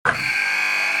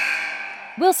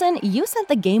Wilson, you sent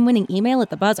the game-winning email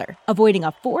at the buzzer, avoiding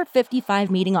a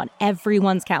 4:55 meeting on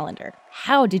everyone's calendar.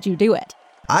 How did you do it?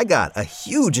 I got a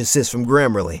huge assist from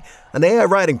Grammarly, an AI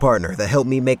writing partner that helped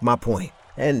me make my point.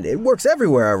 And it works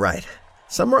everywhere I write.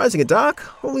 Summarizing a doc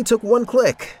only took one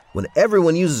click. When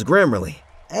everyone uses Grammarly,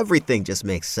 everything just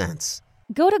makes sense.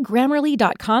 Go to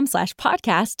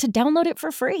Grammarly.com/podcast to download it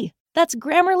for free. That's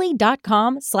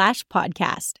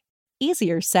Grammarly.com/podcast.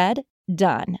 Easier said,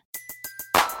 done.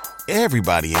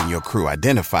 Everybody in your crew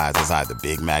identifies as either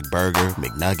Big Mac Burger,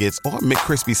 McNuggets, or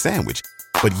McCrispy Sandwich.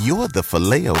 But you're the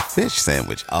Filet-O-Fish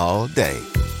Sandwich all day.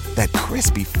 That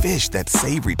crispy fish, that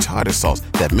savory tartar sauce,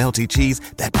 that melty cheese,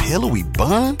 that pillowy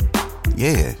bun.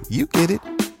 Yeah, you get it.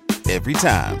 Every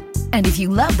time. And if you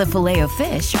love the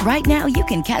Filet-O-Fish, right now you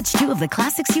can catch two of the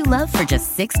classics you love for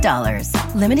just $6.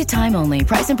 Limited time only.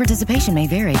 Price and participation may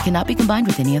vary. Cannot be combined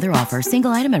with any other offer.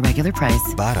 Single item at regular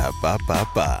price.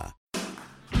 Ba-da-ba-ba-ba.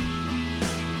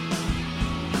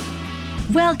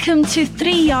 Welcome to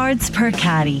 3 Yards Per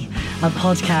Carry, a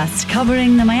podcast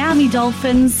covering the Miami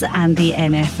Dolphins and the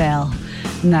NFL.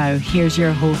 Now, here's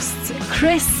your hosts,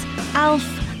 Chris, Alf,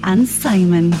 and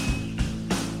Simon.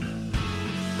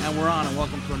 And we're on, and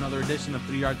welcome to another edition of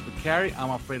 3 Yards Per Carry. I'm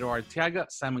Alfredo Arteaga.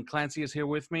 Simon Clancy is here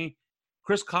with me.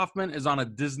 Chris Kaufman is on a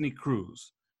Disney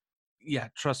cruise. Yeah,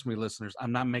 trust me, listeners,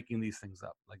 I'm not making these things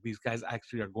up. Like, these guys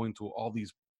actually are going to all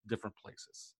these different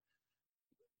places.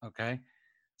 Okay?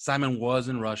 Simon was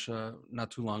in Russia not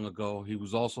too long ago. He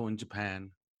was also in Japan.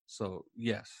 So,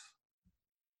 yes,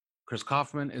 Chris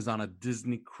Kaufman is on a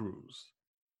Disney cruise.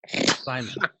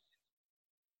 Simon.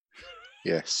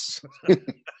 Yes.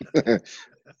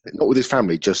 Not with his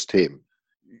family, just him.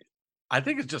 I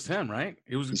think it's just him, right?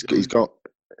 He's gone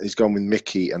with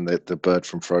Mickey and the bird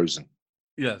from Frozen.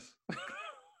 Yes.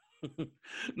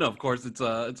 No, of course it's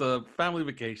a family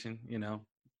vacation, you know.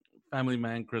 Family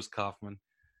man Chris Kaufman.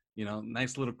 You know,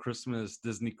 nice little Christmas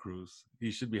Disney cruise. He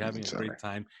should be having a great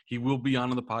time. He will be on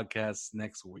the podcast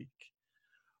next week.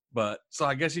 But so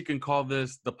I guess you can call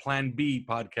this the Plan B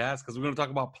podcast because we're going to talk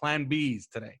about Plan Bs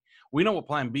today. We know what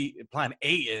Plan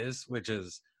A is, which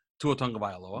is Tua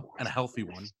Tagovailoa, and a healthy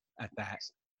one at that.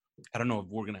 I don't know if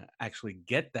we're going to actually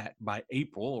get that by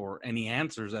April or any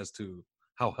answers as to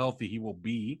how healthy he will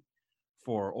be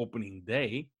for opening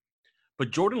day.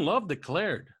 But Jordan Love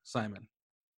declared, Simon,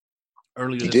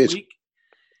 earlier this week.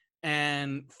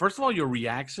 And first of all, your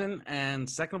reaction, and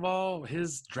second of all,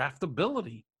 his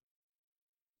draftability.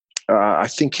 I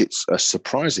think it's a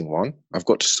surprising one. I've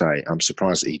got to say, I'm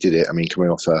surprised that he did it. I mean, coming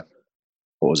off a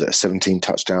 17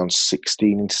 touchdowns,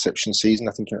 16 interception season.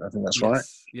 I think that's right.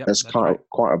 Yep, that's quite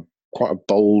a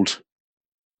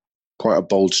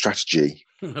bold strategy.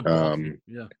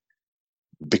 Yeah.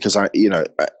 Because I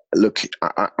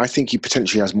think he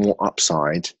potentially has more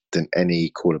upside than any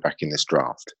quarterback in this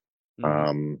draft.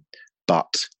 Mm-hmm.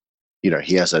 But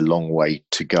he has a long way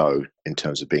to go in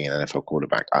terms of being an NFL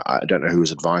quarterback. I don't know who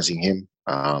was advising him.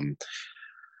 And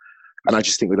I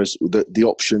just think that the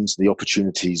options, the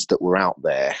opportunities that were out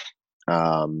there,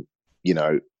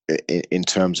 in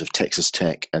terms of Texas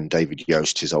Tech and David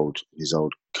Yost, his old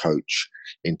coach,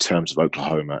 in terms of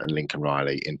Oklahoma and Lincoln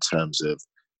Riley, in terms of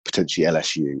potentially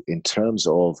LSU, in terms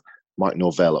of Mike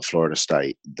Norvell at Florida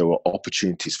State, there were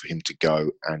opportunities for him to go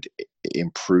and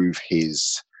improve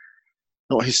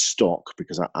not his stock,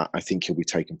 because I think he'll be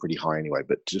taken pretty high anyway,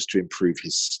 but just to improve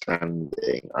his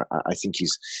standing. I think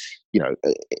he's, in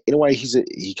a way,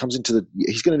 he comes into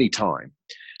he's going to need time,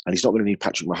 and he's not going to need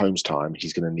Patrick Mahomes time.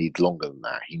 He's going to need longer than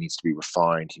that. He needs to be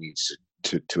refined. He needs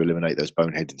to eliminate those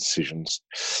boneheaded decisions.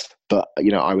 But,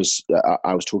 I was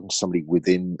talking to somebody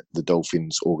within the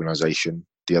Dolphins organization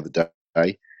the other day,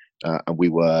 and we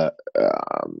were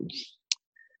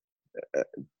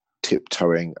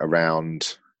tiptoeing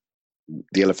around.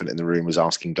 The elephant in the room was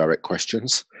asking direct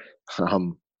questions.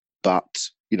 But,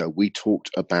 we talked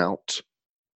about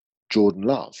Jordan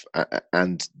Love.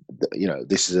 And,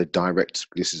 this is a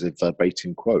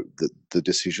verbatim quote, that the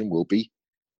decision will be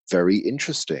very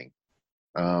interesting.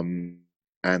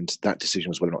 And that decision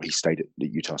was whether or not he stayed at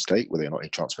Utah State, whether or not he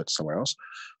transferred to somewhere else,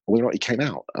 or whether or not he came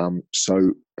out.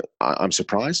 So I'm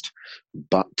surprised,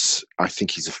 but I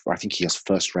think he has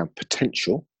first round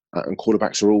potential. And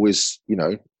quarterbacks are always,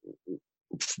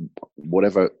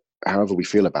 however we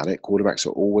feel about it, quarterbacks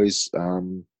are always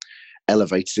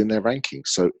elevated in their rankings.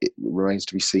 So it remains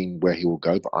to be seen where he will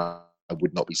go, but I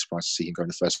would not be surprised to see him go in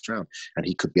the first round. And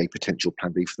he could be a potential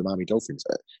Plan B for the Miami Dolphins,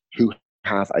 who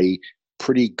have a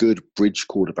pretty good bridge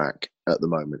quarterback at the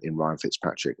moment in Ryan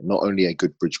Fitzpatrick. Not only a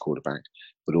good bridge quarterback,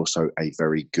 but also a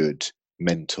very good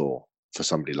mentor for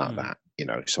somebody like that.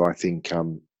 So I think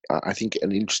I think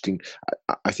an interesting.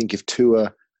 I think if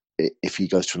Tua, if he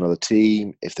goes to another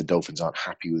team, if the Dolphins aren't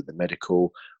happy with the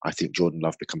medical, I think Jordan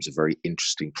Love becomes a very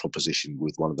interesting proposition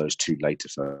with one of those two later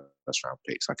first round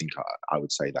picks. I think I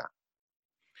would say that.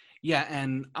 Yeah,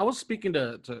 and I was speaking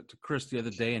to Chris the other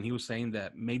day, and he was saying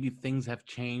that maybe things have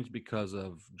changed because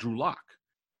of Drew Lock.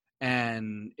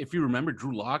 And if you remember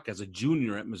Drew Lock as a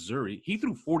junior at Missouri, he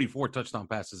threw 44 touchdown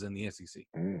passes in the SEC.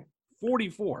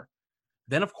 44.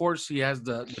 Then, of course, he has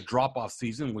the drop-off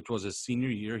season, which was his senior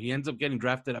year. He ends up getting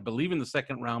drafted, I believe, in the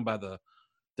second round by the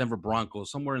Denver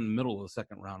Broncos, somewhere in the middle of the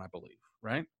second round, I believe.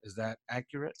 Right? Is that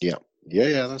accurate? Yeah,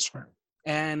 that's right.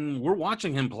 And we're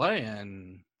watching him play,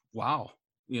 and wow.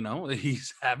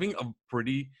 He's having a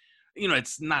pretty,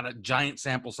 it's not a giant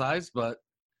sample size, but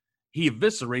he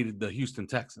eviscerated the Houston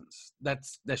Texans. That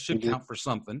should count for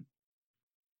something.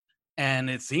 And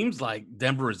it seems like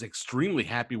Denver is extremely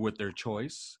happy with their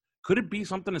choice. Could it be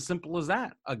something as simple as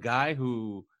that? A guy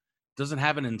who doesn't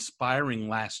have an inspiring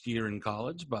last year in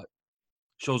college, but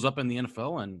shows up in the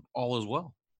NFL and all is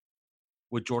well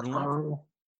with Jordan Love?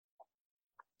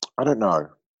 I don't know.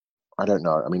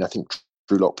 I mean, I think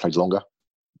Drew Lock played longer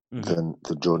than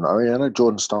Jordan. I mean, I know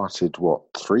Jordan started,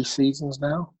 3 seasons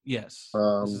now? Yes.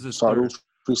 This is his started all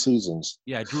 3 seasons.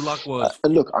 Yeah, Drew Lock was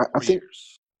and look, I think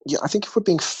years. Yeah, I think if we're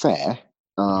being fair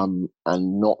and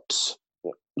not,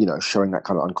 showing that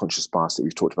kind of unconscious bias that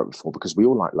we've talked about before, because we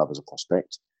all like Love as a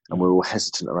prospect and we're all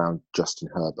hesitant around Justin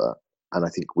Herbert. And I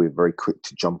think we're very quick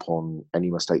to jump on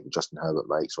any mistake that Justin Herbert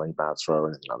makes or any bad throw or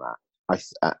anything like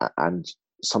that. And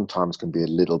sometimes can be a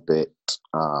little bit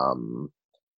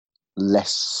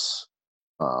less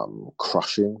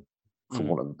crushing, for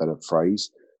want of a better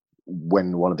phrase,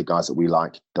 when one of the guys that we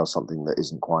like does something that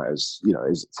isn't quite as,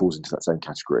 falls into that same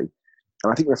category.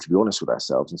 And I think we have to be honest with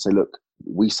ourselves and say, look,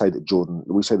 we say that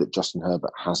Justin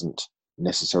Herbert hasn't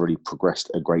necessarily progressed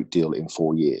a great deal in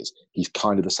 4 years. He's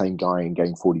kind of the same guy in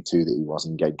game 42 that he was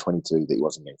in game 22, that he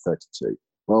was in game 32.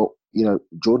 Well,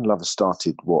 Jordan Love has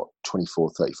started,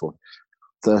 24, 34,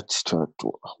 30,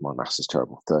 my maths is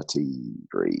terrible,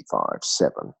 33, 5,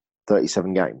 7,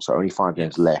 37 games. So only 5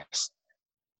 games less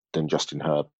than Justin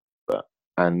Herbert.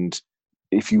 And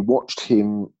if you watched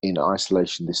him in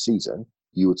isolation this season,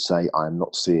 you would say, I am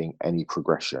not seeing any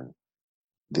progression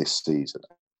this season.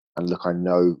 And look, I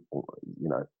know,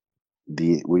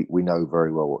 we know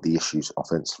very well what the issues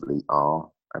offensively are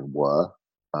and were.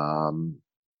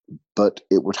 But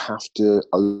it would have to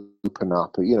open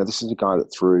up. This is a guy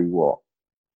that threw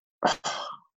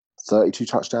 32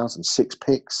 touchdowns and 6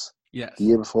 picks the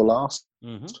year before last,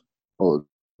 or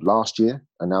last year,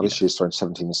 and now this year's thrown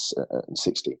 17 and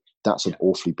 60. That's an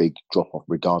awfully big drop off,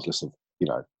 regardless of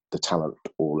the talent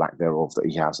or lack thereof that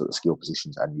he has at the skill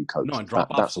positions and new coach. No, and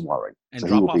that's a worry. And so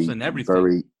drop-offs in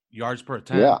everything. Yards per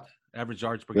attempt, average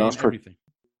yards per game, everything.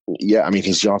 Yeah, I mean,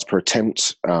 his yards per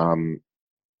attempt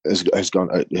has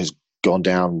gone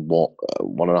down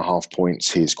 1.5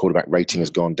 points. His quarterback rating has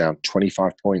gone down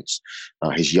 25 points.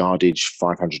 His yardage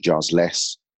 500 yards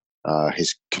less.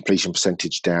 His completion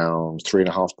percentage down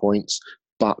 3.5 points.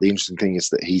 But the interesting thing is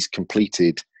that he's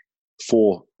completed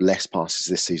 4 less passes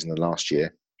this season than last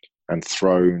year, and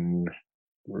thrown,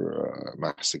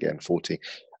 maths again,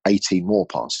 18 more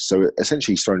passes. So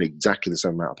essentially he's thrown exactly the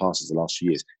same amount of passes the last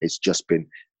few years. It's just been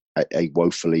a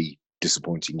woefully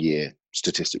disappointing year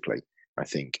statistically, I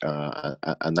think.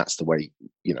 And that's the way,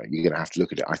 you're going to have to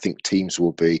look at it. I think teams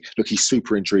will be, look, he's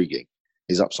super intriguing.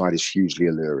 His upside is hugely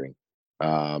alluring.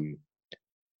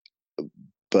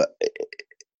 But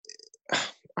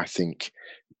I think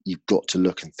you've got to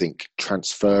look and think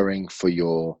transferring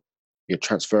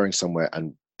somewhere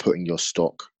and putting your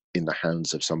stock in the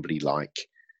hands of somebody like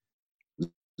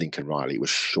Lincoln Riley was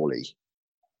surely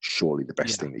the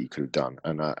best thing that you could have done.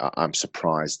 And I'm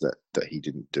surprised that he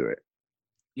didn't do it.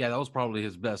 Yeah, that was probably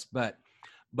his best bet.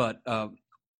 But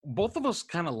both of us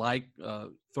kind of like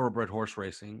thoroughbred horse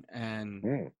racing.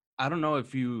 And I don't know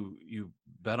if you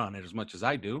bet on it as much as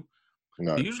I do.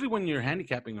 No. Usually when you're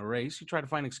handicapping a race, you try to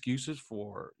find excuses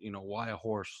for, why a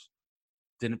horse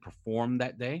didn't perform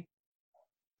that day.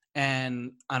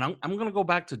 And I'm going to go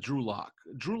back to Drew Lock.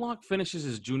 Drew Lock finishes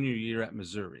his junior year at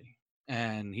Missouri,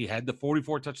 and he had the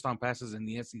 44 touchdown passes in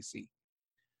the SEC.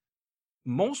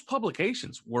 Most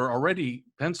publications were already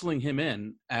penciling him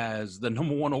in as the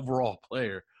number 1 overall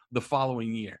player the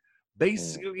following year,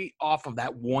 basically off of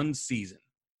that one season.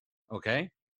 Okay?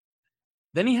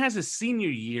 Then he has his senior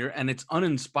year, and it's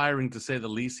uninspiring to say the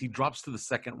least. He drops to the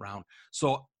second round.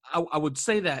 So I would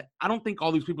say that I don't think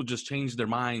all these people just changed their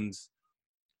minds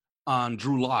on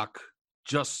Drew Lock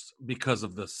just because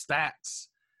of the stats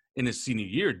in his senior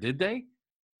year, did they?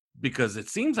 because it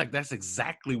seems like that's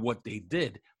exactly what they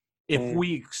did. If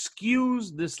we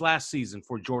excuse this last season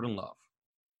for Jordan Love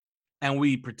and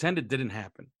we pretend it didn't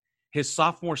happen, his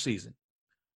sophomore season,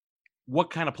 what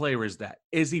kind of player is that?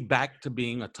 Is he back to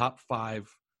being a top 5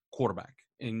 quarterback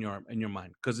in your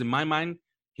mind? Because in my mind,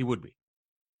 he would be.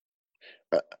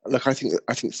 Look, I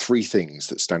think 3 things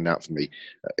that stand out for me.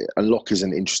 And Locke is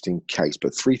an interesting case,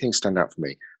 but 3 things stand out for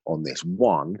me on this.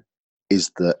 One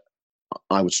is that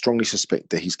I would strongly suspect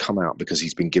that he's come out because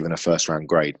he's been given a first-round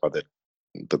grade by the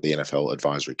NFL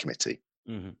Advisory Committee.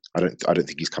 Mm-hmm. I don't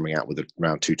think he's coming out with a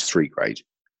round 2 to 3 grade.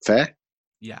 Fair?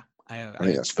 Yeah, I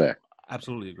think that's fair.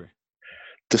 Absolutely agree.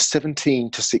 The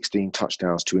 17 to 16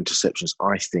 touchdowns to interceptions,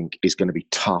 I think, is going to be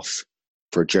tough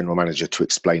for a general manager to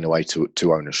explain away to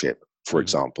ownership, for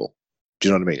example. Do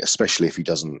you know what I mean? Especially if he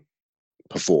doesn't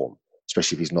perform,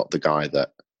 especially if he's not the guy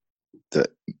that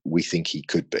we think he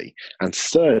could be. And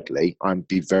thirdly, I'd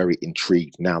be very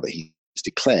intrigued now that he's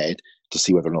declared to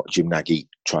see whether or not Jim Nagy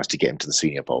tries to get him to the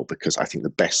Senior Bowl, because I think the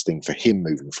best thing for him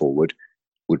moving forward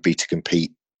would be to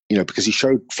compete, because he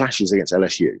showed flashes against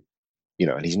LSU,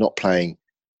 and he's not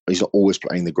always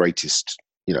playing the greatest,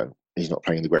 he's not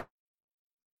playing the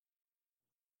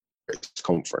greatest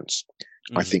conference.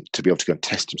 Mm-hmm. I think to be able to go and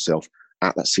test himself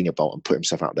at that Senior Bowl and put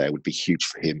himself out there would be huge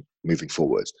for him moving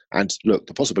forward. And look,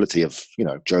 the possibility of,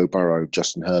 Joe Burrow,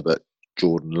 Justin Herbert,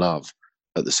 Jordan Love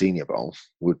at the Senior Bowl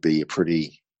would be a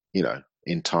pretty,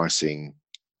 enticing,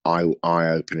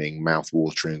 eye-opening,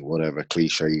 mouth-watering, whatever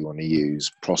cliche you want to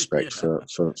use, prospect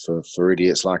for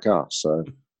idiots like us. So,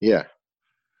 yeah.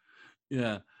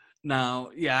 Yeah. Now,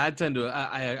 I tend to,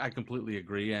 I completely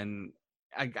agree. And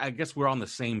I guess we're on the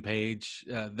same page.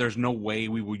 There's no way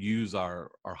we would use our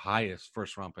highest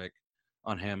first round pick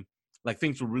on him. Like,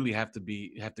 things would really have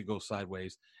to go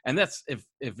sideways. And that's if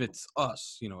it's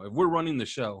us, if we're running the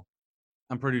show,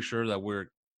 I'm pretty sure that we're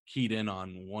keyed in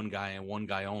on one guy and one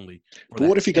guy only. But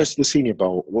what if he goes to the Senior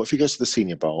Bowl? What if he goes to the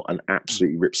Senior Bowl and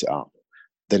absolutely rips it up?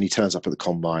 Then he turns up at the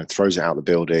combine, throws it out of the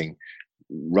building,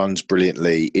 runs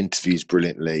brilliantly, interviews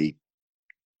brilliantly,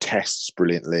 tests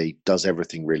brilliantly, does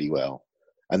everything really well.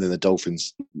 And then the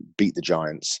Dolphins beat the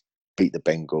Giants, beat the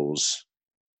Bengals,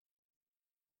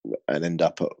 and end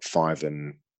up at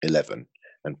 5-11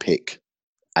 and pick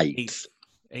 8th.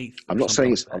 I'm not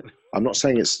saying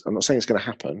it's going to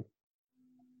happen,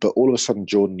 but all of a sudden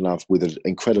Jordan Love, with an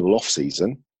incredible off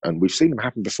season, and we've seen them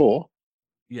happen before.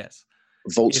 Yes,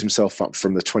 vaults himself up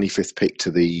from the 25th pick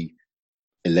to the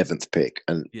 11th pick,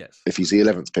 and if he's the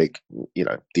 11th pick,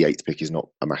 the 8th pick is not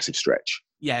a massive stretch.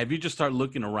 Yeah, if you just start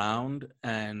looking around,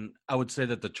 and I would say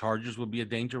that the Chargers would be a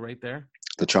danger right there.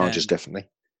 The Chargers, definitely.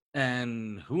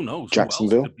 And who knows? Jacksonville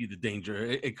who else could be the danger.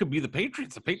 It could be the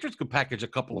Patriots. The Patriots could package a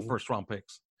couple of first-round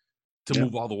picks to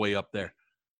move all the way up there.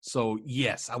 So,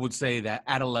 yes, I would say that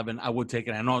at 11, I would take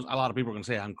it. I know a lot of people are going to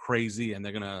say I'm crazy, and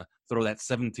they're going to throw that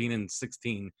 17 and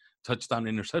 16 touchdown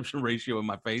interception ratio in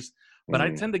my face. But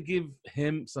I tend to give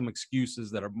him some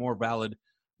excuses that are more valid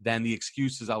than the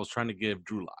excuses I was trying to give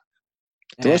Drew Lock.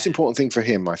 The most important thing for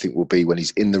him, I think, will be when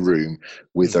he's in the room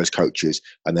with those coaches,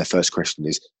 and their first question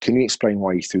is, can you explain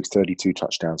why you threw 32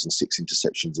 touchdowns and 6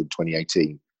 interceptions in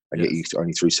 2018, and yet you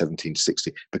only threw 17 to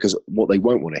 60? Because what they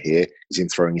won't want to hear is him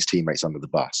throwing his teammates under the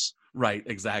bus. Right,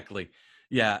 exactly.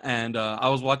 Yeah, and I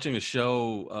was watching a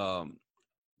show,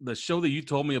 the show that you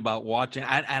told me about watching,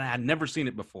 and I had never seen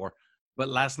it before, but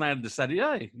last night I decided,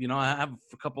 I have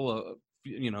a couple of,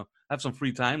 have some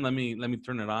free time. Let me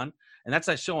turn it on. And that's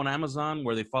that show on Amazon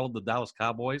where they followed the Dallas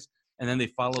Cowboys and then they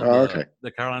followed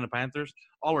the Carolina Panthers.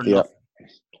 All or nothing.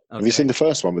 Okay. Have you seen the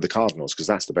first one with the Cardinals? Because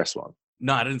that's the best one.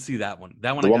 No, I didn't see that one.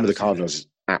 The one with the Cardinals is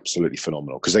absolutely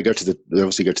phenomenal because they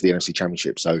obviously go to the NFC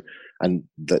Championship. So, and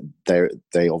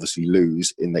they obviously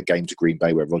lose in that game to Green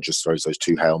Bay where Rodgers throws those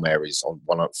 2 Hail Marys on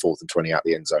one at 4th and 20 out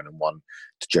the end zone and one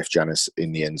to Jeff Janis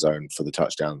in the end zone for the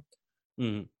touchdown.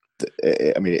 Mm-hmm.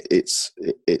 I mean, it's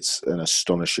an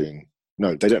astonishing.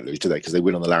 No, they don't lose, do they? Because they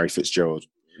win on the Larry Fitzgerald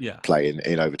play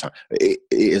in overtime. It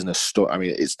is I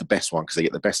mean, it's the best one because they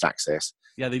get the best access.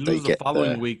 Yeah, they lose the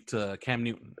following week to Cam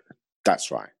Newton. That's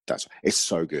right. It's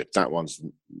so good. That one's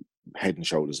head and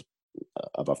shoulders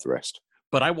above the rest.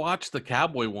 But I watched the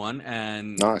Cowboy one,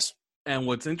 and nice. And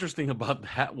what's interesting about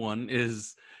that one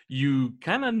is you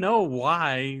kind of know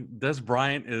why Des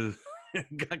Bryant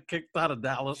got kicked out of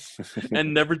Dallas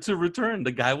and never to return.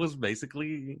 The guy was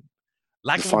basically,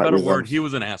 lack of a better word, he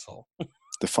was an asshole.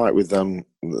 The fight with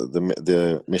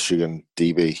the Michigan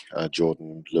DB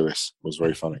Jordan Lewis was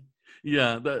very funny.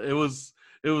 Yeah, it was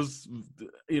it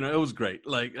was great.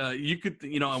 Like you could,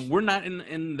 we're not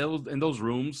in those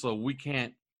rooms, so we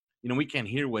can't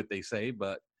hear what they say,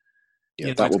 but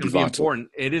Yeah, that it's will going be to be vital. important.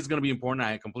 It is going to be important.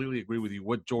 I completely agree with you.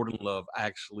 What Jordan Love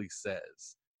actually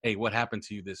says. Hey, what happened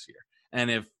to you this year? And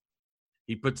if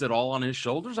he puts it all on his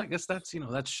shoulders, I guess that's,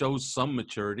 that shows some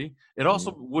maturity. It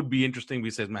also would be interesting if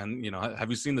he says, man, have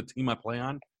you seen the team I play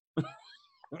on?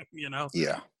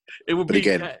 Yeah. It would But be,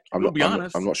 again, we'll be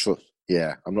honest. I'm not sure.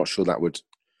 Yeah, I'm not sure that would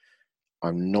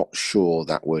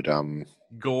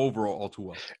go over all too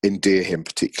well. endear him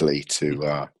particularly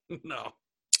to. No.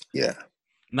 Yeah.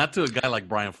 Not to a guy like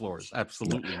Brian Flores.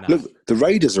 Absolutely not. Look, the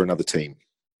Raiders are another team.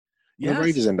 Yes. The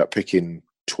Raiders end up picking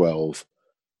 12,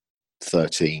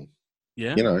 13.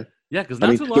 Yeah. Yeah, because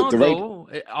not too long ago,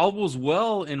 all was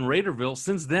well in Raiderville.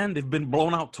 Since then, they've been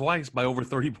blown out twice by over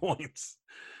 30 points.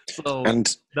 So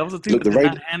that was a team that did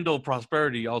not handle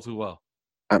prosperity all too well.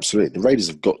 Absolutely. The Raiders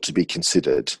have got to be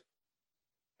considered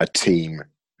a team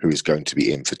who is going to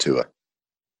be in for Tua.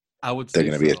 I would say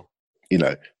they're going to be,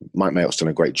 Mike Mayock's done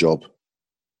a great job.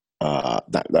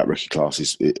 That rookie class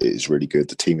is really good.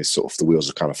 The team is sort of, the wheels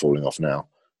are kind of falling off now.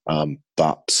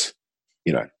 But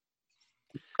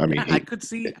I mean, I could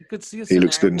see a scenario. He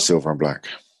looks good in silver and black.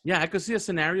 Yeah, I could see a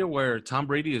scenario where Tom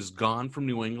Brady is gone from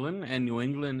New England, and New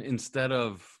England, instead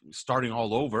of starting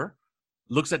all over,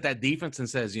 looks at that defense and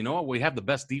says, you know what, we have the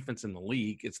best defense in the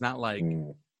league. It's not like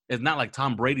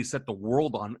Tom Brady set the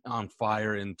world on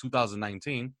fire in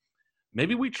 2019.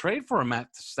 Maybe we trade for a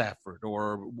Matt Stafford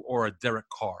or a Derek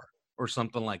Carr or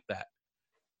something like that.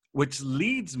 Which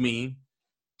leads me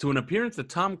to an appearance that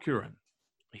Tom Curran,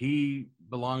 he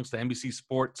belongs to NBC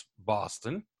Sports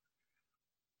Boston.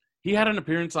 He had an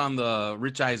appearance on the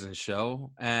Rich Eisen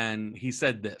show, and he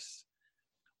said this: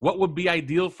 what would be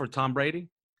ideal for Tom Brady?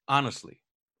 Honestly,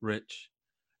 Rich,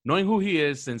 knowing who he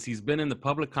is since he's been in the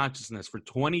public consciousness for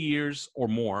 20 years or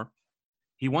more,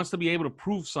 he wants to be able to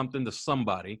prove something to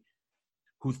somebody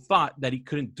who thought that he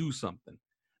couldn't do something,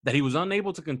 that he was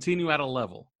unable to continue at a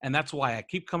level. And that's why I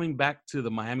keep coming back to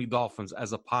the Miami Dolphins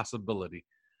as a possibility.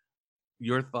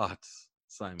 Your thoughts,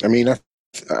 Simon? I mean,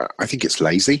 I think it's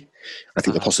lazy. I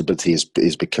think the possibility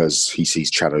is because he sees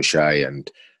Chad O'Shea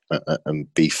and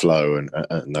B Flow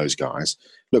and those guys.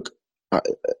 Look,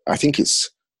 I think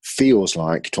feels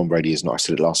like Tom Brady is not. I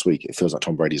said it last week. It feels like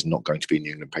Tom Brady is not going to be a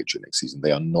New England Patriot next season.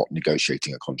 They are not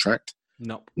negotiating a contract.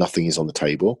 No, nothing is on the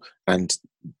table. And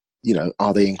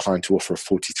are they inclined to offer a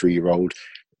 43-year-old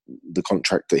the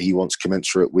contract that he wants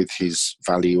commensurate with his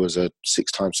value as a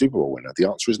 6-time Super Bowl winner? The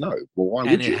answer is no. Well, why would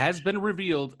you? And it has been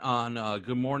revealed on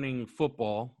Good Morning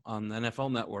Football on the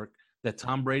NFL Network that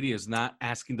Tom Brady is not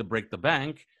asking to break the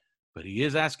bank, but he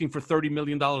is asking for $30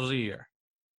 million a year.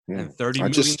 And $30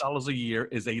 million a year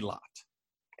is a lot.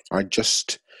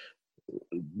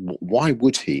 Why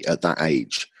would he at that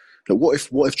age? What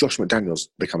if Josh McDaniels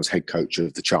becomes head coach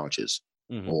of the Chargers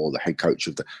or the head coach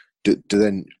of the... Do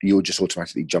then you'll just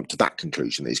automatically jump to that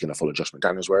conclusion that he's going to follow Josh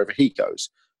McDaniels wherever he goes?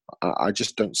 I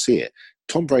just don't see it.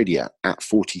 Tom Brady at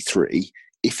 43,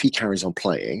 if he carries on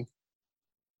playing,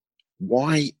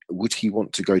 why would he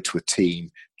want to go to a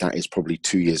team that is probably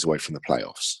 2 years away from the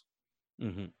playoffs?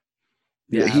 Mm-hmm.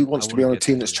 Yeah, he wants to be on a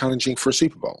team that's challenging for a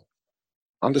Super Bowl.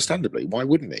 Understandably, why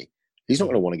wouldn't he? He's not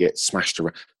going to want to get smashed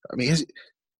around. I mean,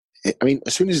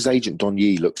 as soon as his agent Don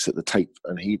Yee looks at the tape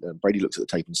and Brady looks at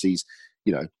the tape and sees,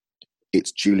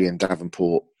 it's Julian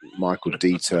Davenport, Michael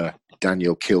Dieter,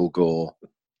 Daniel Kilgore,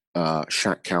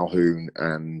 Shaq Calhoun,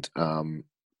 and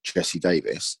Jesse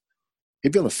Davis.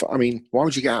 He'd be on the. I mean, why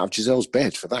would you get out of Giselle's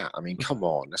bed for that? I mean, come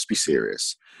on, let's be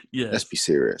serious. Yeah, let's be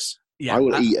serious. Yeah,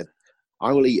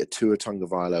 I will eat a Tua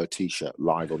Tagovailoa t-shirt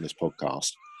live on this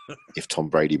podcast if Tom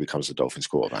Brady becomes the Dolphins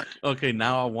quarterback. Okay,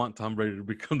 now I want Tom Brady to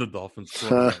become the Dolphins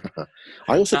quarterback.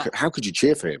 How could you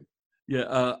cheer for him?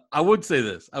 Yeah, I would say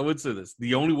this.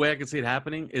 The only way I can see it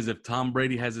happening is if Tom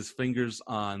Brady has his fingers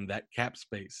on that cap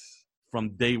space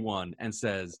from day one and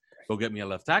says, go get me a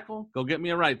left tackle, go get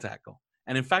me a right tackle.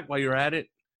 And in fact, while you're at it,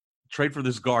 trade for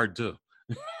this guard too.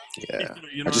 Yeah.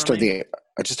 I just don't think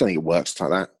it works like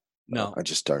that. No. I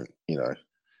just don't,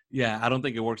 Yeah, I don't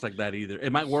think it works like that either.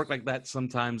 It might work like that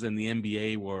sometimes in the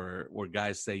NBA where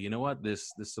guys say, you know what,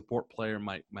 this support player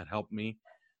might help me.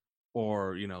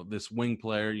 Or, this wing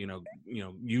player,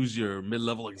 use your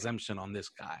mid-level exemption on this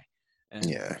guy.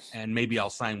 And maybe I'll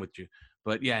sign with you.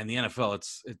 But yeah, in the NFL,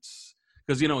 it's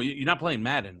because, you're not playing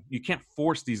Madden. You can't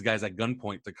force these guys at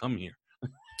gunpoint to come here.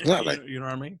 Exactly. You know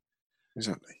what I mean?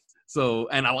 Exactly. So,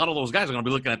 and a lot of those guys are going to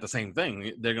be looking at the same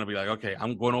thing. They're going to be like, okay,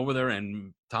 I'm going over there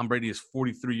and Tom Brady is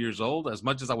 43 years old. As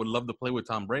much as I would love to play with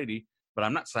Tom Brady, but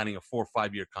I'm not signing a 4 or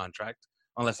 5 year contract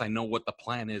unless I know what the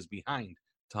plan is behind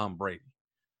Tom Brady.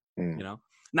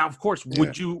 Now, of course,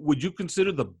 would you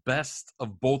consider the best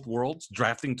of both worlds,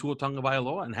 drafting Tua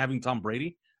Tagovailoa and having Tom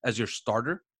Brady as your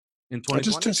starter in I 2020?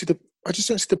 just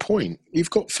don't see the point. You've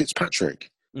got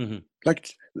Fitzpatrick. Mm-hmm.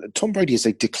 Like, Tom Brady is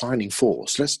a declining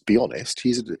force. Let's be honest.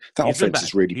 That offense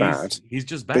is really bad. He's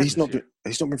just bad. But he's not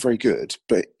been very good.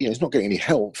 But he's not getting any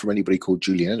help from anybody called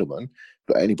Julian Edelman,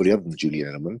 but anybody other than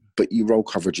Julian Edelman. But you roll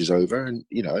coverages over, and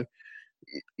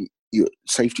your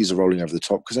safeties are rolling over the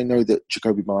top because they know that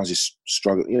Jacoby Myers is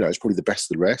struggling. It's probably the best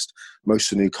of the rest.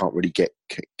 Most of the new can't really get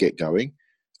going.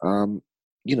 Sony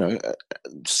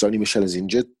Michel is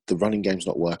injured. The running game's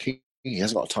not working. He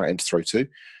hasn't got a tight end to throw to.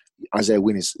 Isaiah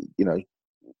Wynn is,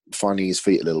 finding his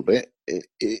feet a little bit.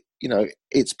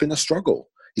 It's been a struggle.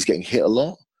 He's getting hit a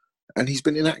lot, and he's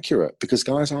been inaccurate because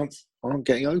guys aren't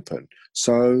getting open.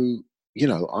 So,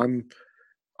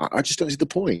 I just don't see the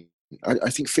point. I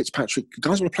think Fitzpatrick,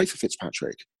 guys want to play for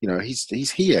Fitzpatrick.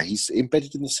 He's here. He's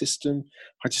embedded in the system.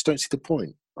 I just don't see the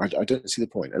point. I don't see the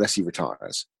point unless he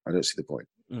retires. I don't see the point.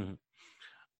 Mm-hmm.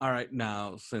 All right,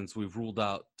 now since we've ruled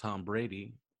out Tom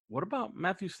Brady, what about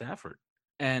Matthew Stafford?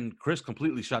 And Chris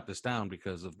completely shot this down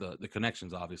because of the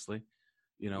connections. Obviously,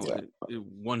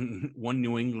 one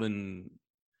New England,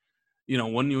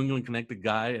 one New England connected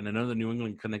guy and another New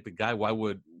England connected guy. Why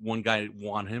would one guy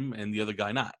want him and the other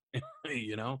guy not?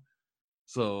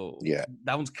 So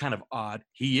that one's kind of odd.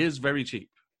 He is very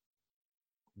cheap.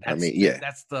 That's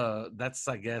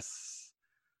I guess.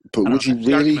 But would you really?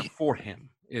 The argument for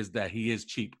him is that he is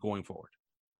cheap going forward.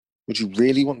 Would you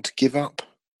really want to give up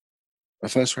a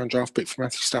first-round draft pick for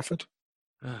Matthew Stafford?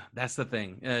 That's the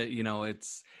thing.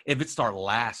 It's if it's our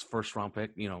last first-round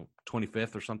pick,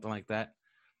 25th or something like that,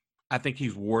 I think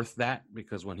he's worth that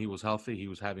because when he was healthy, he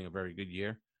was having a very good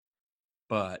year.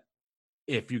 But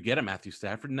if you get a Matthew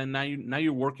Stafford, then now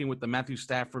you're working with the Matthew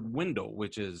Stafford window,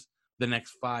 which is the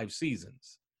next 5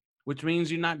 seasons, which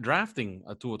means you're not drafting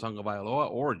a Tua Tagovailoa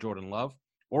or a Jordan Love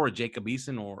or a Jacob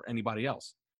Eason or anybody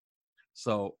else.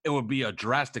 So it would be a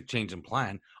drastic change in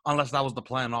plan, unless that was the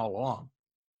plan all along,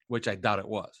 which I doubt it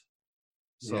was.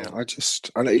 So,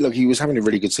 I know. Look, he was having a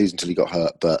really good season until he got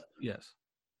hurt, but yes,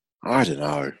 I don't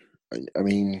know. I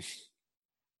mean,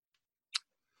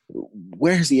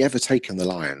 where has he ever taken the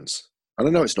Lions? I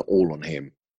don't know. It's not all on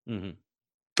him,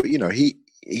 but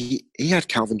he had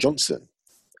Calvin Johnson.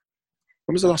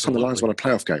 When was the last time the Lions won a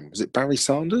playoff game? Was it Barry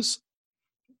Sanders?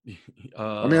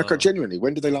 Genuinely,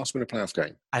 when did they last win a playoff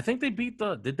game? I think they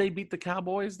did they beat the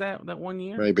Cowboys that one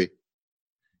year? Maybe.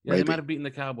 Yeah, they might have beaten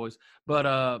the Cowboys. But,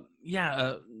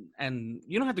 and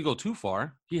you don't have to go too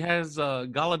far. He has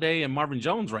Galladay and Marvin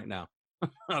Jones right now.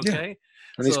 Okay?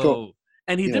 Yeah.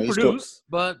 And he did produce,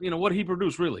 but, what did he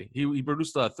produce, really? He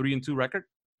produced a 3-2 record,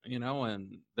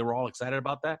 and they were all excited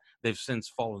about that. They've since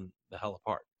fallen the hell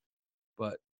apart.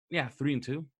 But,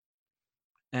 3-2.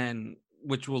 And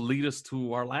which will lead us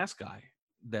to our last guy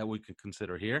that we could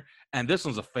consider here. And this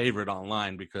one's a favorite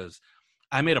online because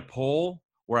I made a poll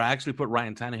where I actually put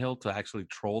Ryan Tannehill to actually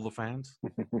troll the fans.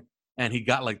 And he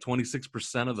got like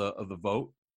 26% of the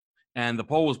vote. And the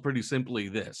poll was pretty simply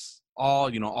this. All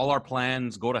our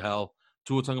plans go to hell.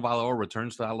 Tua Tagovailoa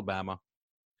returns to Alabama.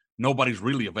 Nobody's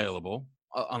really available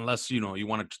unless, you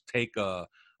want to take a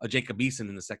Jacob Eason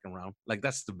in the second round. Like,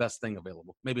 that's the best thing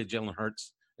available. Maybe a Jalen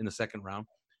Hurts in the second round.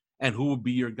 And who would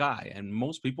be your guy? And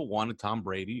most people wanted Tom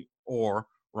Brady or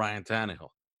Ryan Tannehill.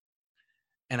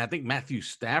 And I think Matthew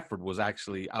Stafford was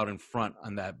actually out in front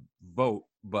on that vote.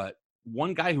 But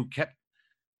one guy who kept,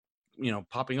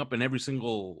 popping up in every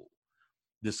single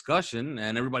discussion,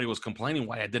 and everybody was complaining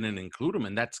why I didn't include him,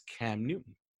 and that's Cam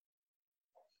Newton.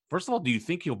 First of all, do you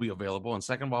think he'll be available? And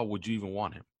second of all, would you even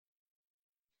want him?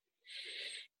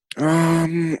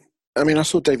 I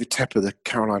saw David Tepper, the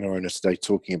Carolina owner, today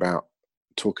talking about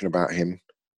him.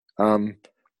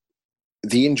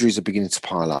 The injuries are beginning to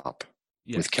pile up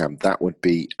with Cam. That would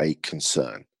be a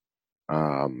concern.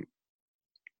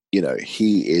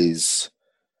 He is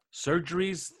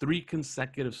surgeries 3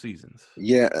 consecutive seasons.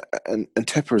 Yeah, and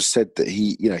Tepper has said that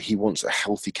he wants a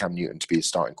healthy Cam Newton to be a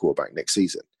starting quarterback next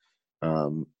season.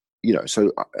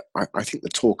 So I think the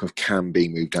talk of Cam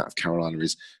being moved out of Carolina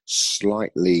is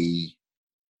slightly,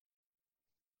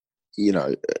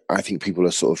 I think people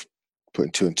are sort of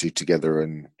putting 2 and 2 together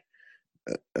and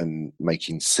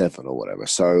making 7 or whatever.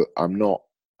 So I'm not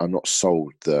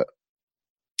sold that.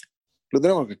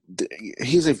 Look,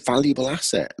 he's a valuable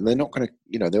asset, and they're not going to,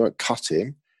 they won't cut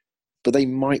him, but they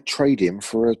might trade him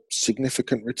for a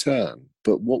significant return.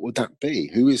 But what would that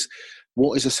be?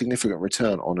 What is a significant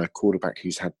return on a quarterback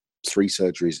who's had 3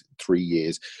 surgeries in 3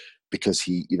 years because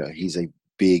he's a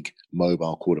big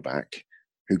mobile quarterback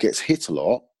who gets hit a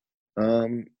lot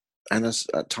and has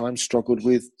at times struggled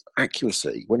with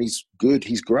accuracy. When he's good,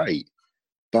 he's great.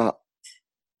 But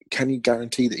can you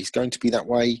guarantee that he's going to be that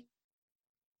way?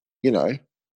 You know,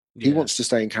 he wants to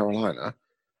stay in Carolina.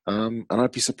 And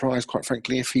I'd be surprised, quite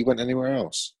frankly, if he went anywhere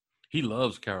else. He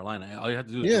loves Carolina. All you have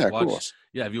to do is of watch. Course.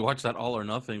 Yeah, if you watch that All or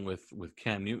Nothing with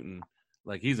Cam Newton,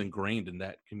 like he's ingrained in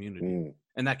that community,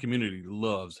 and that community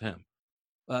loves him.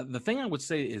 The thing I would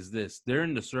say is this: they're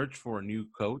in the search for a new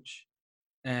coach,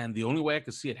 and the only way I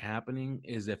could see it happening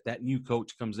is if that new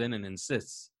coach comes in and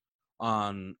insists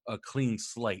on a clean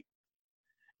slate,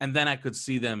 and then I could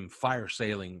see them fire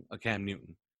sailing a Cam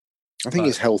Newton. I think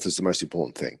his health is the most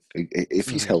important thing. If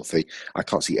he's healthy, I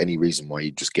can't see any reason why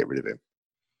you just get rid of him.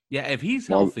 Yeah, if he's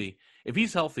healthy,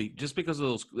 just because of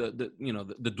those,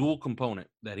 the dual component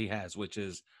that he has, which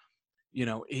is,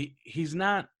 he's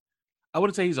not. I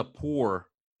wouldn't say he's a poor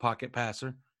pocket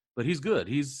passer, but he's good.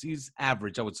 He's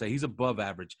average. I would say he's above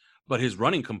average. But his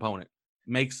running component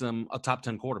makes him a top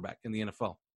 10 quarterback in the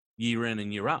NFL year in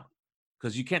and year out.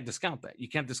 Because you can't discount that. You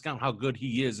can't discount how good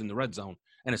he is in the red zone,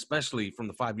 and especially from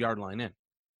the 5-yard line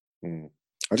in.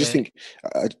 I just think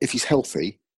if he's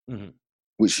healthy,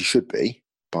 which he should be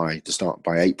by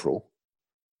April,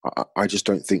 I just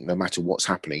don't think no matter what's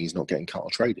happening, he's not getting cut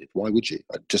or traded. Why would you?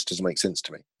 It just doesn't make sense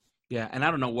to me. Yeah, and I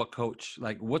don't know what coach,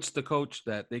 what's the coach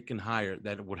that they can hire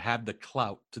that would have the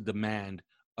clout to demand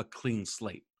a clean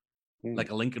slate?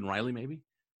 Like a Lincoln Riley, maybe?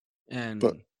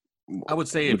 But I would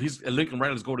say if Lincoln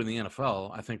Riley's going to the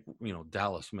NFL, I think,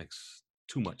 Dallas makes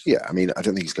too much sense. Yeah, I mean, I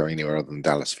don't think he's going anywhere other than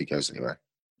Dallas if he goes anywhere.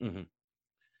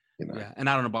 Yeah, and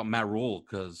I don't know about Matt Rule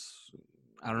because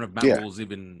I don't know if Matt Rule's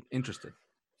even interested.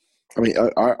 I mean,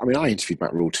 I interviewed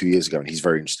Matt Rule 2 years ago, and he's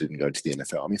very interested in going to the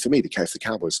NFL. I mean, for me, if the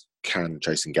Cowboys can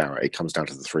Jason Garrett, it comes down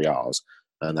to the 3 R's,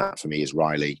 and that for me is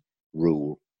Riley,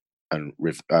 Rule, and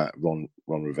Ron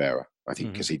Rivera. I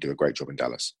think because he'd do a great job in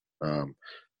Dallas.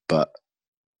 But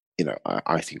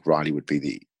I think Riley would be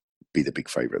the big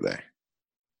favorite there.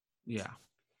 Yeah,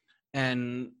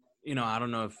 and I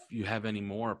don't know if you have any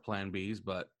more Plan Bs,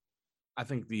 but I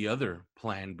think the other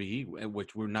Plan B,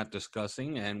 which we're not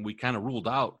discussing, and we kind of ruled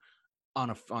out on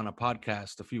a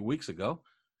podcast a few weeks ago,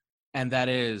 and that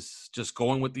is just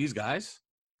going with these guys.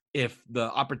 If the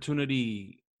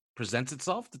opportunity presents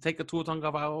itself to take a Tua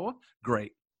Tagovailoa,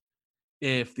 great.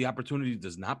 If the opportunity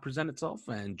does not present itself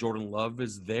and Jordan Love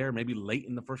is there, maybe late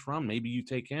in the first round, maybe you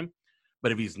take him.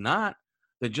 But if he's not,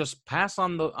 then just pass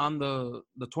on the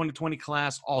 2020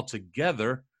 class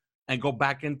altogether and go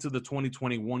back into the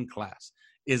 2021 class.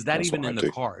 Is that even in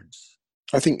the cards?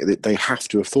 I think that they have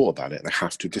to have thought about it. They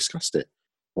have to have discussed it.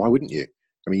 Why wouldn't you?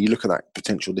 I mean, you look at that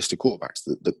potential list of quarterbacks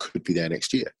that could be there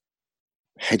next year,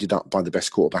 headed up by the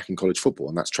best quarterback in college football,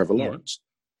 and that's Trevor Lawrence.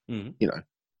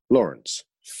 Lawrence,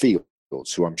 Fields,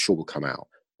 who I'm sure will come out,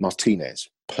 Martinez,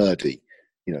 Purdy,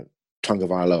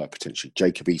 Tagovailoa potentially,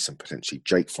 Jacob Eason potentially,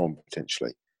 Jake Fromm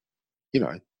potentially.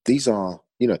 These are,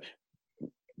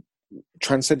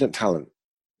 transcendent talents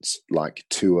like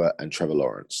Tua and Trevor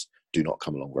Lawrence do not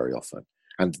come along very often.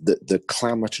 And the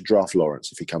clamour to draft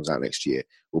Lawrence, if he comes out next year,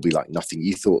 will be like nothing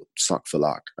you thought sucked for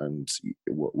luck and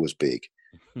was big.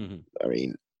 I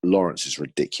mean, Lawrence is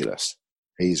ridiculous.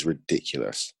 He's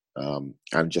ridiculous. And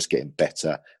just getting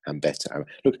better and better.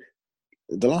 Look,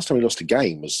 the last time he lost a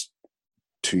game was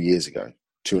 2 years ago,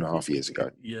 2.5 years ago.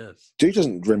 Yes. Dude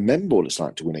doesn't remember what it's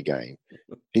like to win a game.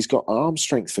 He's got arm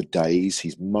strength for days.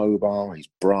 He's mobile. He's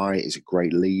bright. He's a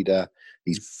great leader.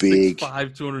 He's big.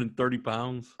 6'5", 230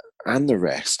 pounds. And the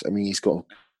rest. I mean, he's got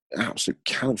an absolute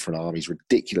cannon for an arm. He's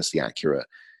ridiculously accurate.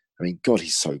 I mean, God,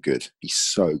 he's so good. He's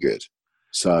so good.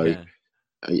 So yeah.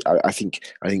 I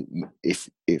think if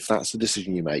that's the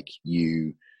decision you make,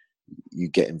 you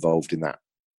get involved in that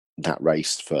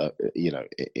race for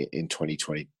in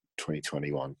 2020,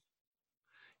 2021.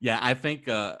 Yeah, I think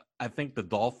the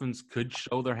Dolphins could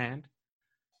show their hand.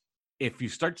 If you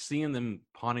start seeing them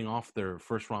pawning off their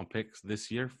first round picks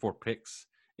this year for picks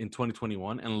in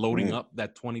 2021 and loading up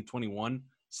that 2021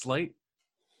 slate,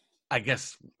 I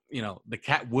guess the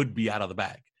cat would be out of the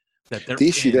bag. That they're the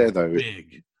issue there though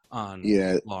big on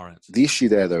Lawrence. The issue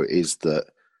there though is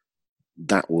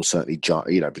that will certainly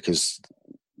because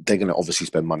they're going to obviously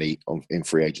spend money in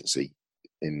free agency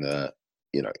in the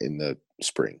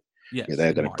spring. Yes,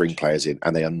 they're going to bring players in,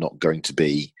 and they are not going to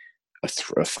be a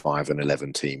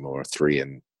 5-11 team or a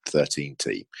 3-13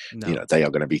 team. No. They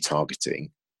are going to be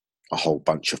targeting a whole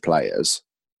bunch of players.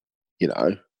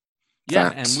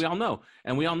 Yeah, and we all know.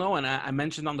 And I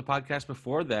mentioned on the podcast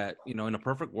before that, in a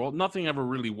perfect world, nothing ever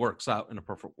really works out in a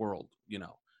perfect world.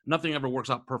 Nothing ever works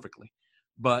out perfectly.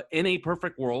 But in a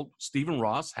perfect world, Stephen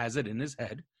Ross has it in his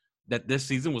head that this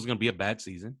season was going to be a bad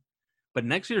season. But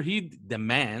next year he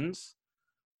demands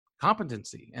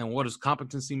competency. And what does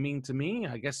competency mean to me?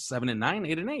 I guess 7-9,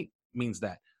 8-8 means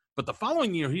that. But the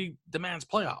following year, he demands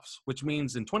playoffs, which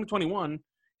means in 2021,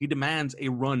 he demands a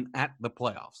run at the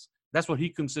playoffs. That's what he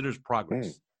considers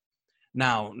progress.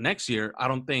 Now, next year, I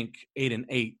don't think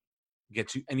 8-8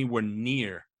 gets you anywhere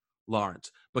near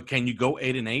Lawrence. But can you go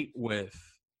 8-8 with,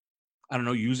 I don't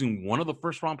know, using one of the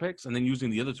first-round picks and then using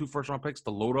the other 2 first-round picks to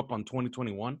load up on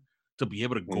 2021 to be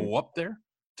able to go up there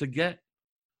to get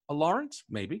a Lawrence?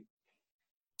 Maybe.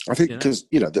 I think because,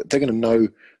 they're going to know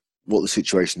what the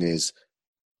situation is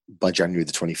by January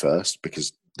the 21st,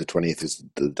 because the 20th is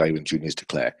the day when juniors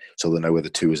declare. So they'll know whether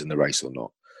 2 is in the race or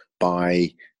not.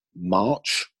 By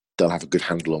March, they'll have a good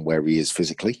handle on where he is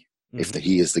physically, if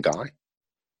he is the guy.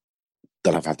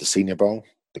 They'll have had the Senior Bowl.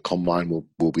 The combine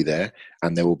will be there,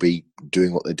 and they will be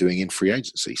doing what they're doing in free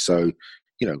agency. So,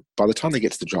 by the time they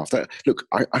get to the draft,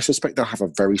 I suspect they'll have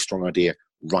a very strong idea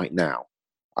right now.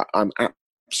 I'm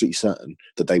absolutely certain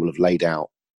that they will have laid out,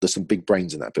 there's some big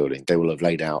brains in that building. They will have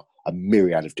laid out a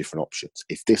myriad of different options.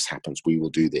 If this happens, we will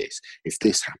do this. If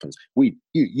this happens,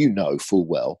 you know full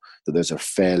well that there's a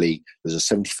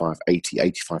 75, 80,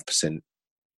 85%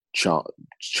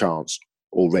 chance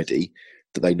already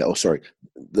that they know,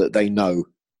 that they know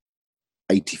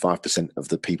 85% of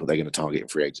the people they're going to target in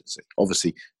free agency.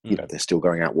 Obviously, they're still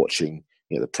going out watching,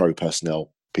 the pro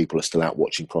personnel people are still out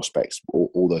watching prospects,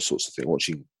 all those sorts of things,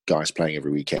 watching guys playing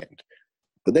every weekend.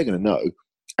 But they're going to know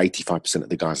 85% of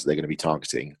the guys that they're going to be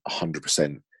targeting,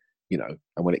 100%, and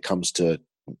when it comes to,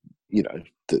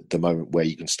 the moment where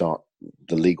you can start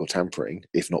the legal tampering,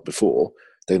 if not before,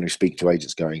 they're going to speak to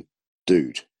agents going,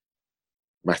 dude,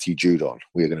 Matthew Judon,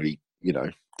 we're going to be,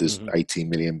 there's 18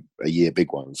 million a year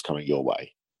big ones coming your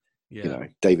way. Yeah.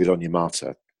 David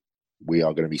Onyemata, we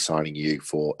are going to be signing you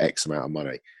for X amount of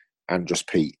money. Andres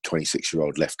Pete,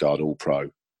 26-year-old left guard, all pro.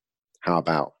 How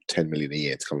about 10 million a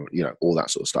year to come, all that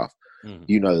sort of stuff.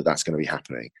 You know that's going to be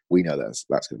happening. We know that's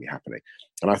going to be happening.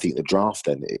 And I think the draft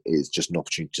then is just an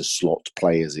opportunity to slot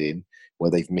players in where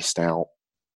they've missed out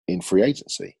in free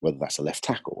agency, whether that's a left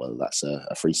tackle, whether that's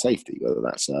a free safety, whether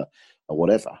that's a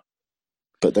whatever.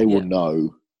 But they will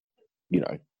know,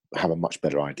 have a much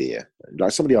better idea.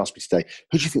 Like somebody asked me today,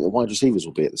 who do you think the wide receivers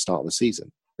will be at the start of the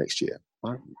season next year?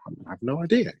 I have no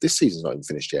idea. This season's not even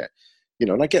finished yet.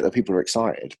 And I get that people are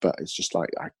excited, but it's just like,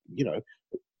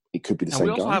 it could be the same guys.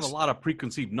 And we also have a lot of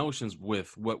preconceived notions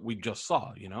with what we just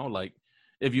saw, like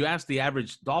if you ask the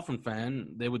average Dolphin fan,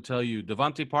 they would tell you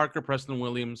Devontae Parker, Preston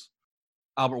Williams,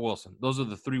 Albert Wilson. Those are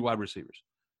the 3 wide receivers.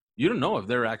 You don't know if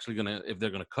they're actually going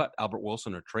to cut Albert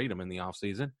Wilson or trade him in the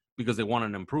offseason because they want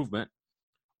an improvement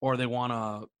or they want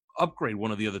to upgrade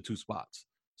one of the other 2 spots.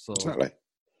 So, exactly.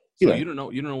 You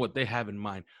don't know what they have in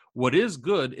mind. What is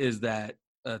good is that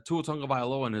Tua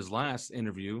Tagovailoa in his last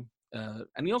interview,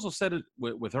 and he also said it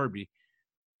with Herbie,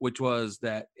 which was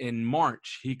that in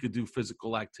March he could do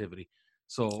physical activity.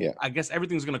 So I guess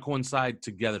everything's going to coincide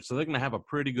together. So they're going to have a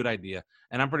pretty good idea.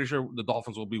 And I'm pretty sure the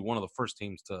Dolphins will be one of the first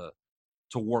teams to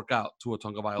work out Tua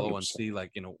Tagovailoa and see,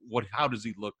 how does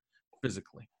he look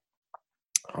physically?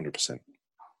 100%.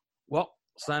 Well,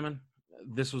 Simon,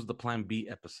 this was the Plan B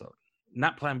episode.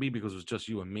 Not Plan B because it was just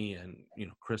you and me, and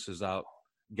Chris is out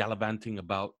gallivanting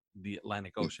about the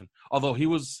Atlantic Ocean. Although he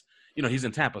was, he's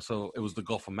in Tampa, so it was the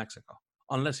Gulf of Mexico.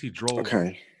 Unless he drove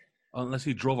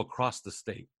across the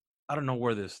state. I don't know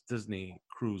where this Disney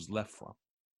cruise left from.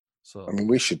 So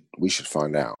we should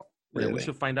find out. Really. Yeah, we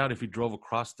should find out if he drove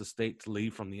across the state to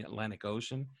leave from the Atlantic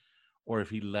Ocean, or if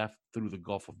he left through the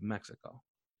Gulf of Mexico.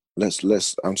 I'm just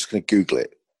going to Google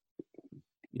it.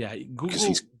 Yeah,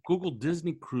 Google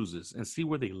Disney cruises and see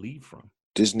where they leave from.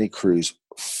 Disney Cruise,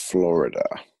 Florida.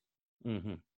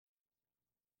 Mm-hmm.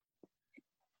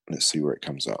 Let's see where it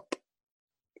comes up.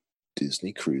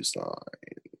 Disney Cruise Line.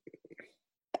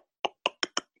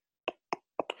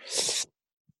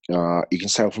 You can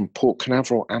sail from Port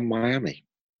Canaveral and Miami.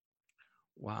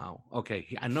 Wow. Okay.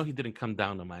 I know he didn't come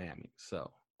down to Miami,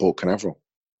 so. Port Canaveral.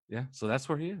 Yeah, so that's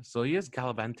where he is. So he is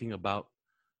gallivanting about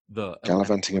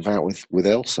with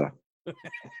Elsa.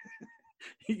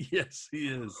 Yes, he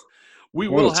is. We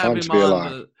will have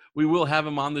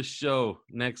him on the show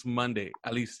next Monday.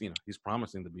 At least, he's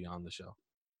promising to be on the show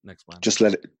next Monday. Just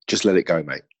let it go,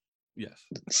 mate. Yes.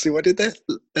 See what I did there?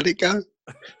 Let it go.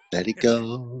 Let it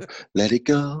go. Let it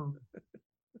go.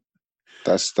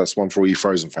 That's one for all you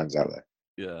Frozen fans out there.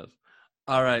 Yes.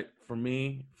 All right. For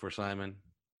me, for Simon.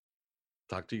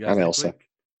 Talk to you guys and next Elsa. week.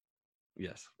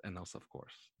 Yes, and Elsa, of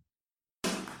course.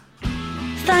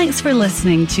 Thanks for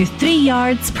listening to 3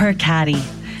 Yards Per Carry.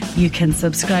 You can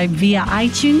subscribe via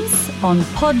iTunes, on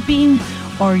Podbean,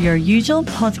 or your usual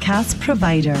podcast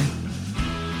provider.